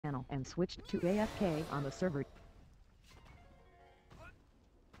channel and switched to AFK on the server.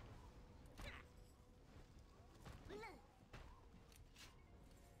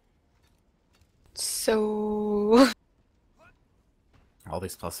 So... All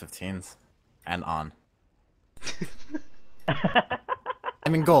these plus 15s. And on. I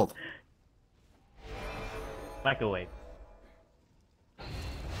mean gold. Microwave.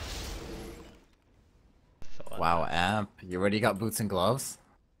 So Wow, Amp. You already got boots and gloves?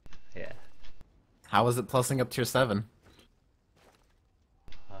 Yeah. How was it plussing up tier 7?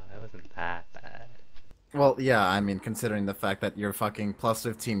 It wasn't that bad. Well, yeah, I mean, considering the fact that your fucking plus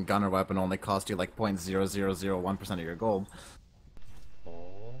 15 gunner weapon only cost you like 0.0001% of your gold.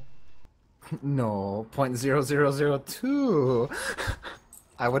 Oh. No, 0.0002.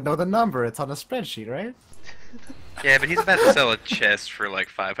 I would know the number, it's on a spreadsheet, right? Yeah, but he's about to sell a chest for like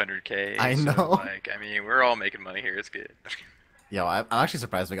 500k. I know. So, like, I mean, we're all making money here. It's good. Yo, I'm actually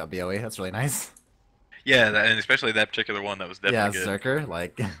surprised we got BOE. That's really nice. Yeah, and especially that particular one that was definitely Yeah, good. Zerker,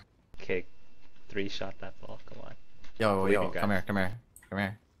 like... Okay, 3-shot that ball. Come on. Yo, Believe yo, in come guys. here, come here, come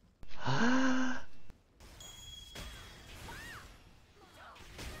here. Oh!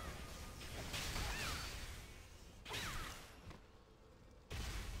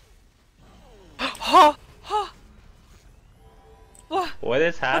 Oh! What? What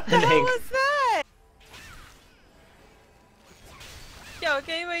is What the happening? hell was that? Yo,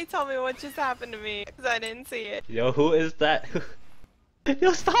 can anybody tell me what just happened to me? Because I didn't see it. Yo, who is that?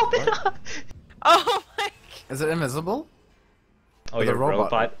 Yo, stop it! Oh my god. Is it invisible? Oh, Or the your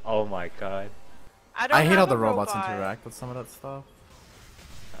robot. robot? Oh my god. I hate have how a the robots robot. interact with some of that stuff.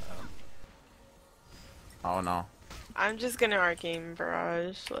 Oh no. I'm just gonna arcane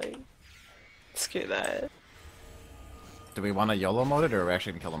barrage, like, screw that. Do we want to YOLO mode it or are we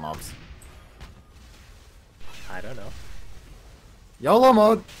actually gonna kill the mobs? I don't know. YOLO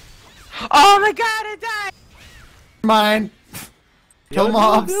mode! Oh my god, I died! Mine! Kill Yo,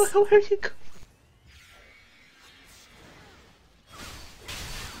 mobs! no, where are you going?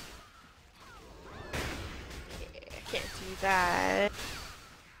 I can't do that.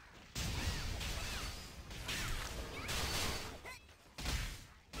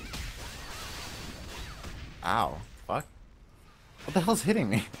 Ow. Fuck. What the hell's hitting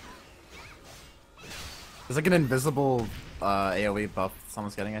me? There's like an invisible AoE buff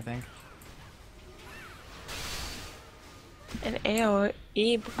someone's getting, I think. An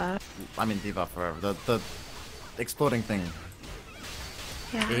AoE buff. I mean debuff, forever. The exploding thing.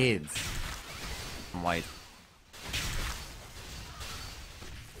 Yeah. AIDS. I'm white.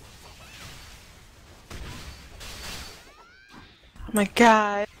 Oh my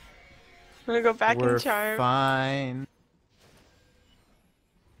god. I'm gonna go back We're and charm. fine.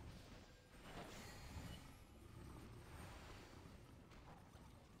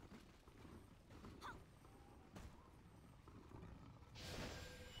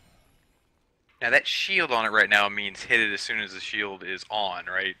 Now that shield on it right now means hit it as soon as the shield is on,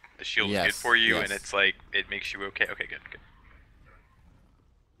 right? The shield is good Yes, for you, yes. and it's like it makes you okay. Okay, good, good.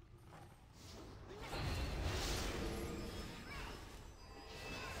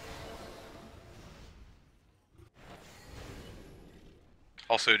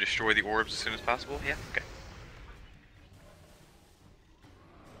 Also, destroy the orbs as soon as possible. Yeah, okay.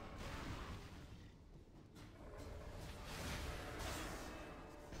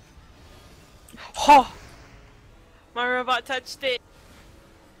 Oh! My robot touched it.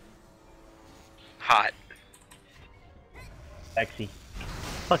 Hot. Sexy.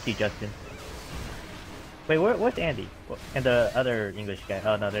 Fuck you, Justin. Wait, where's Andy? And the other English guy?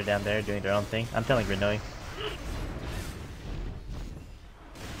 Oh no, they're down there doing their own thing. I'm telling Renoy.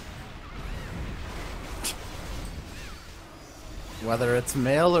 Whether it's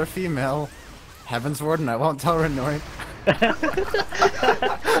male or female, Heaven's Warden, I won't tell Renoy.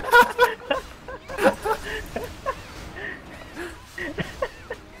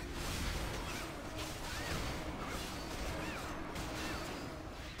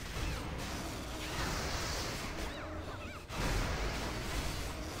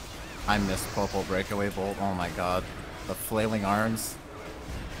 I missed Popol Breakaway Bolt, oh my god. The flailing arms.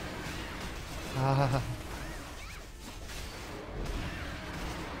 Ah.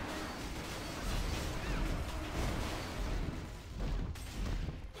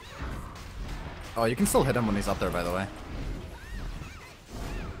 Oh, you can still hit him when he's up there, by the way.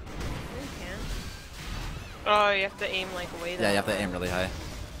 Oh, you have to aim like way down. Yeah, you have to aim really high.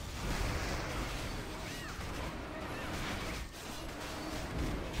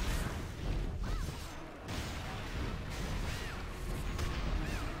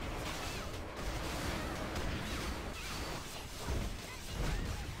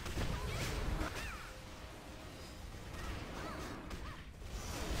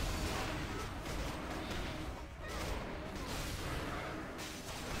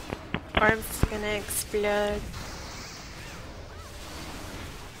 Orb's gonna explode.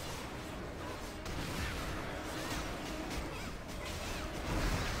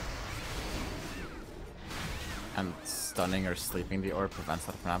 And stunning or sleeping the orb prevents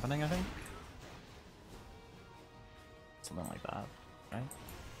that from happening, I think? Something like that, right?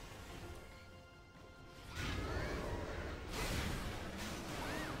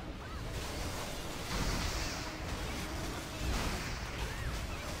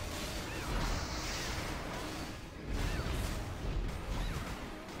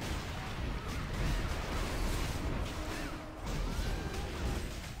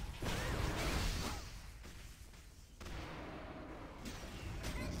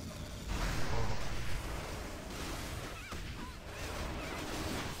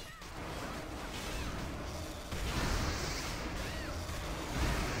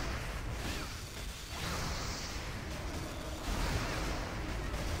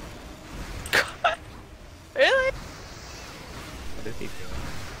 Really? What is he doing?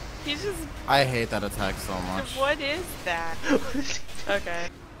 He's just. I hate that attack so much. What is that? Okay.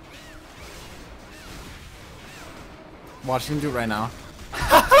 Watch him do it right now.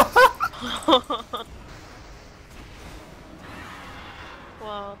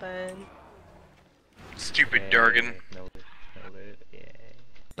 Well then. Stupid Dargon. No loot, no loot, yeah.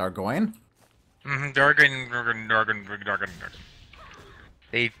 Dargoin? Dargon.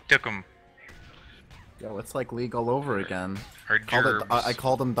 They took him. Yo, it's like League all over again. Our I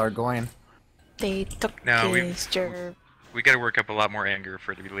called him Dargoin. They took No, his gerb. we gotta work up a lot more anger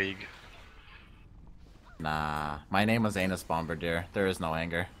for the league. Nah, my name was Anus Bombardier. There is no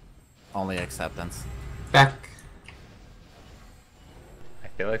anger. Only acceptance. Back. I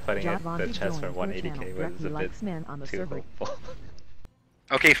feel like putting John it Von the D chest for joined full 180k channel. was Directly a bit likes men on the too server. hopeful.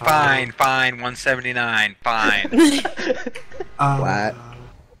 Okay, fine, 179, fine. Flat.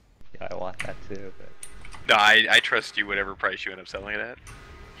 Yeah, I want that too, but... No, I trust you whatever price you end up selling it at.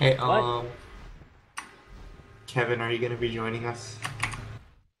 Hey, What? Kevin, are you gonna be joining us?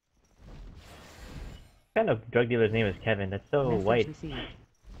 What kind of drug dealer's name is Kevin? That's so Message white. received. I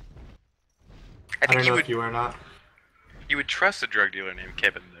I don't think know if you are not. you would trust a drug dealer named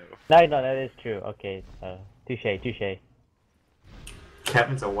Kevin though. No, that is true. Okay, touche.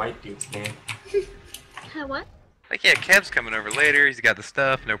 Kevin's a white dude's name. What? Like, yeah, Kev's coming over later. He's got the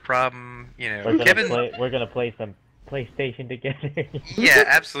stuff, no problem. You know, We're gonna play some PlayStation together. Yeah,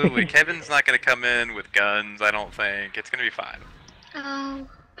 absolutely. Kevin's not gonna come in with guns. I don't think it's gonna be fine. Oh,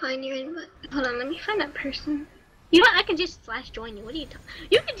 find your invite. Hold on, let me find that person. You know what? I can just slash join you. What are you talking?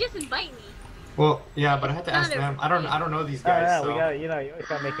 You can just invite me. Well, yeah, but I had to ask them. I don't know these guys. No, so. we got you always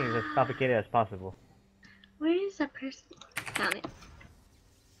gotta make things as complicated as possible. Where is that person? Found it.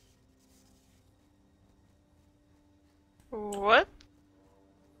 What?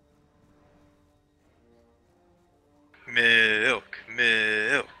 Milk.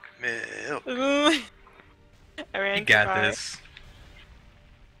 I ran You got too far. this.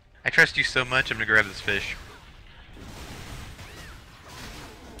 I trust you so much. I'm gonna grab this fish.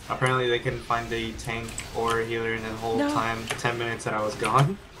 Apparently, they couldn't find the tank or healer in the whole No. time, 10 minutes that I was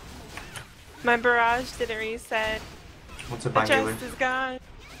gone. My barrage didn't reset. What's a The by healer? chest is gone.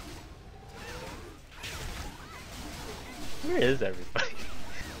 Where is everybody?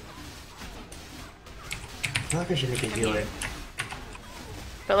 I feel like I should make a healer.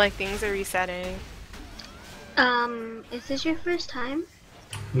 But like things are resetting. Is this your first time?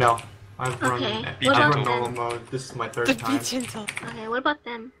 No, I've run. Okay, what I've about run normal them? mode. This is my third Be time. gentle. Okay, what about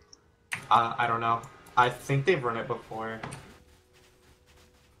them? I don't know. I think they've run it before.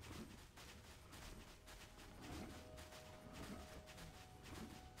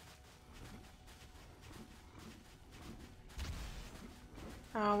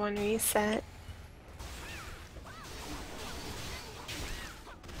 Oh, one reset.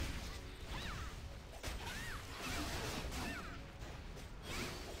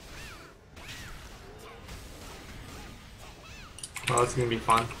 Well, it's gonna be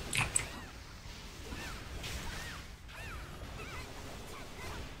fun.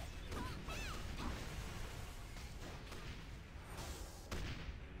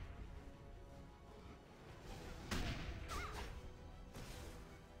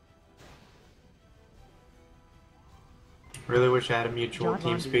 Really wish I had a mutual John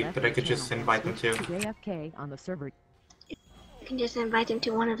Von D TeamSpeak left that I the could just channel. invite them to. Switch to AFK on the server. You can just invite them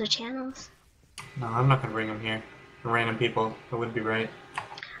to one of the channels. No, I'm not gonna bring them here. Random people. That wouldn't be right.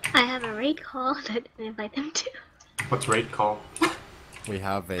 I have a raid call that I can invite them to. What's raid call? We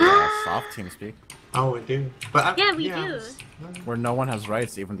have a soft TeamSpeak Oh, we do. But Yeah, we do. it's- where no one has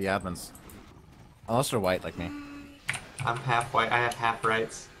rights, even the admins. Unless they're white like me. I'm half white. I have half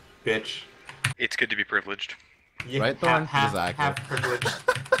rights. bitch. It's good to be privileged. Yeah, Right, Thorn? half Exactly. privileged.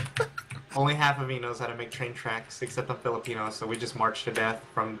 Only half of me knows how to make train tracks, except I'm Filipino, so we just march to death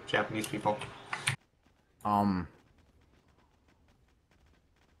from Japanese people. Um.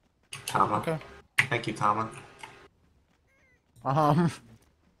 Tama. Okay. Thank you, Tama.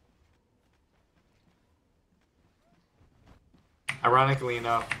 Ironically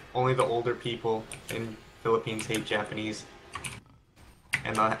enough, only the older people in Philippines hate Japanese.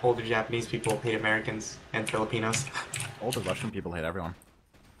 And the older Japanese people hate Americans and Filipinos. Older Russian people hate everyone.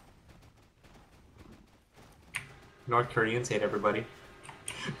 North Koreans hate everybody.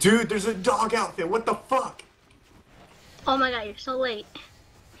 Dude, there's a dog outfit, what the fuck? Oh my god, you're so late.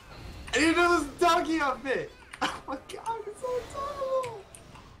 I didn't know this doggy outfit! Oh my god, it's so adorable!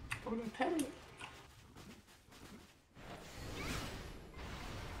 I'm gonna pet it.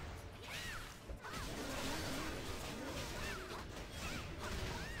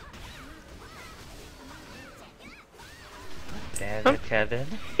 Damn it, Kevin.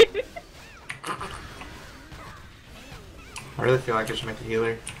 I really feel like I should make a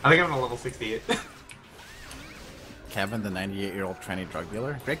healer. I think I'm on level 68. Kevin, the 98-year-old tranny drug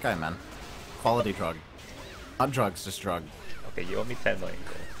dealer. Great guy, man. Quality drug. Not drugs, just drug. Okay, you owe me 10 million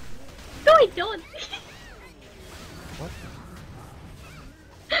gold. No, I don't. What?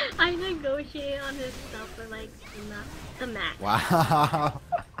 I negotiated on his stuff for like the max. Wow.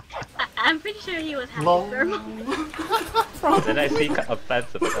 I'm pretty sure he was happy Lol. for a moment. Then I see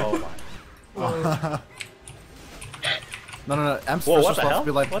offensive. Oh my. No. M's Whoa, first what the response hell? would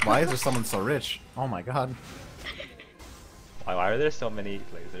be like, What the why is hell? there someone so rich? Oh my god. Why are there so many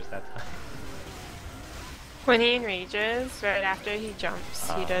lasers that time? When he enrages, right after he jumps,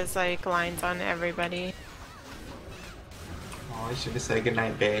 he Oh. does like lines on everybody. Oh, I should have said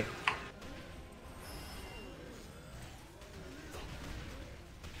goodnight, babe.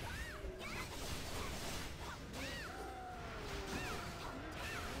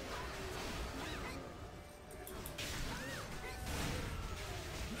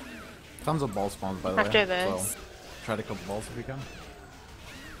 Tons of ball spawns, by the After way. this. So, try to kill the balls if you can.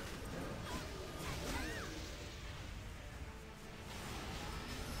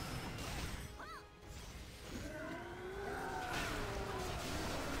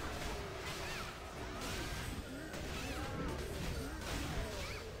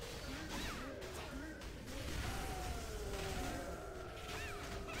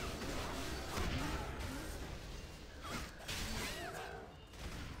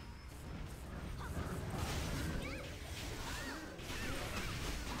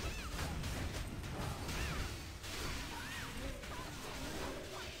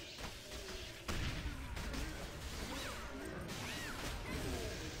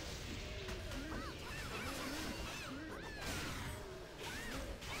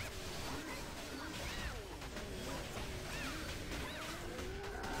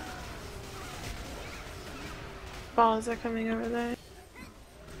 Balls are coming over there.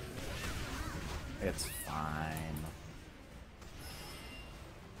 It's fine.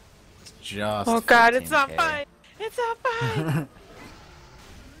 It's just Oh god, it's 15K. not fine! It's not fine!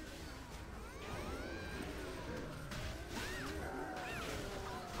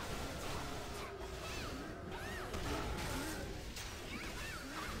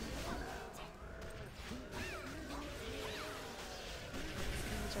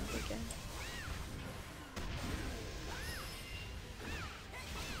 Jump again.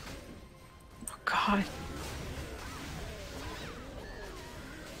 Oh god.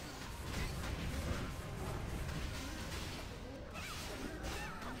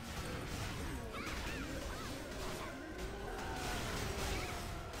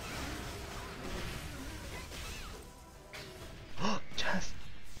 Just.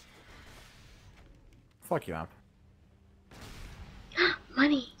 Fuck you, Amp.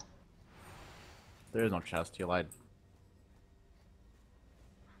 Money. There is no chest, you lied.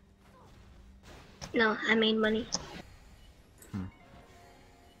 No, I made money.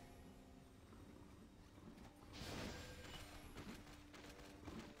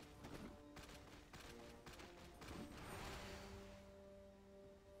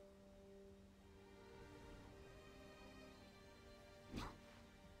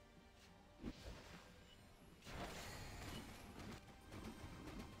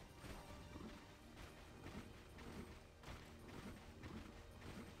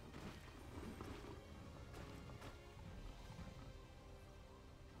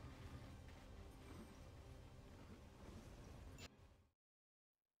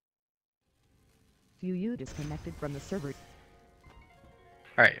 You disconnected from the server.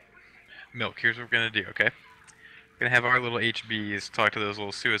 Alright. Milk, here's what we're gonna do, okay? Gonna have our little HBs talk to those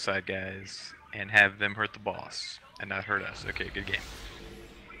little suicide guys and have them hurt the boss and not hurt us. Okay, good game.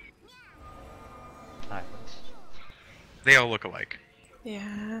 Nice. They all look alike.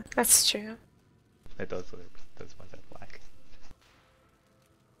 Yeah, that's true. It does look those ones are black.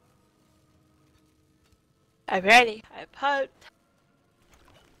 I'm ready. I'm pumped.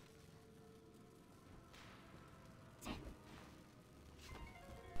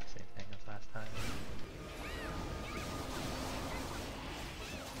 Same thing as last time.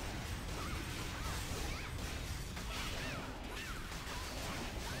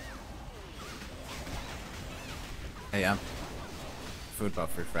 Hey, food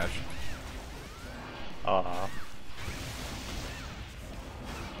buff refresh. Aw.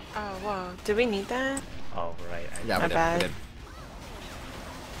 Oh, whoa. Do we need that? Oh, right. Yeah, My we bad. did.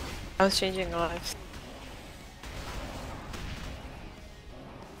 I was changing lives.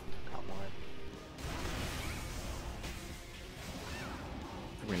 Got one.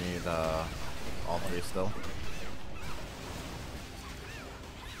 We need all three still.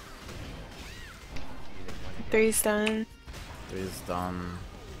 Using one again. 3's done. Three's done. One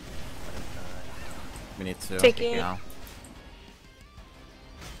is done. We need two. Take it. Now.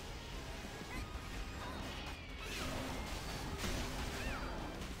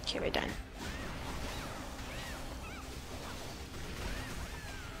 Okay, we're done.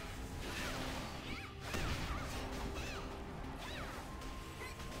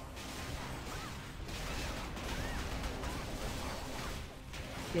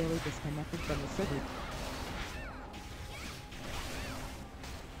 Daily disconnected from the server.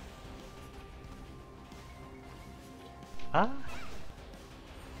 Ah!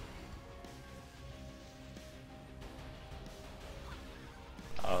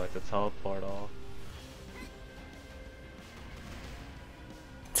 Oh, it's a teleportal.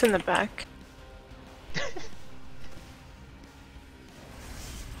 It's in the back.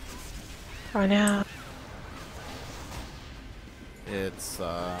 Oh no. It's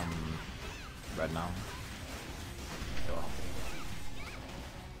red now. Go on.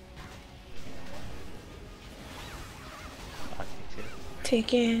 Ah, me too.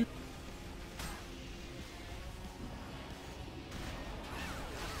 Take it.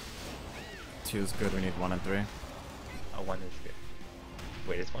 Two is good. We need 1 and 3. Oh, one is good.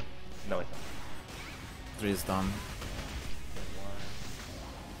 Wait, it's one? No, it's not. 3 is done. One.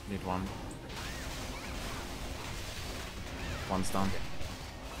 Need 1. 1's done.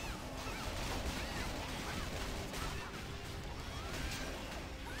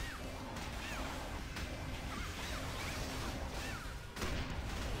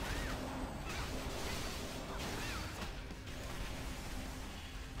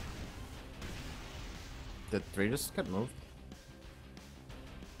 Did 3 just get moved?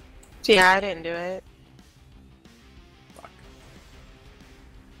 Yeah, I didn't do it. Fuck.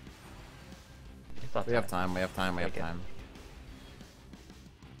 It's not We have time, we have time, we have Okay. time.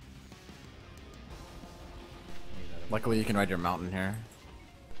 Luckily you can ride your mountain here.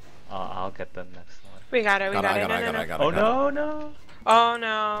 I'll get the next one. We got it, we got I it. got it, I No, got no, it, I no. got it. Oh got it. no, no! Oh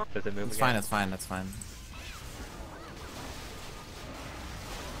no. Does it move It's again? fine, it's fine, it's fine.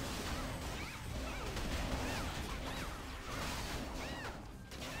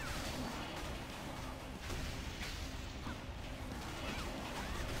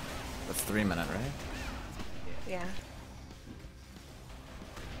 That's 3 minute, right? Yeah.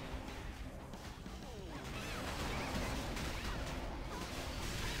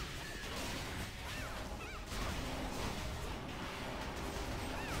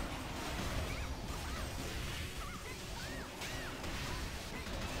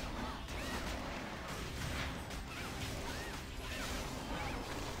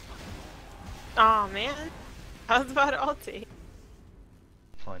 Oh man. I was about to ulti.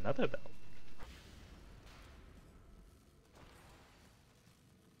 Oh, another bell.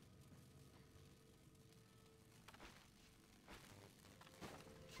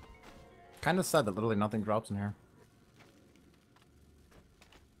 Kinda sad that literally nothing drops in here.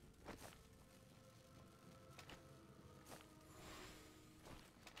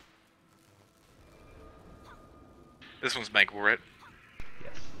 This one's bank for it.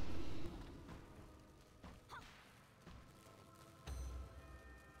 Yes.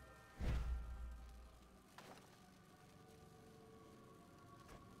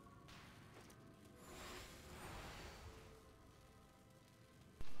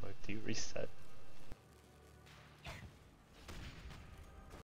 Oh, do you reset?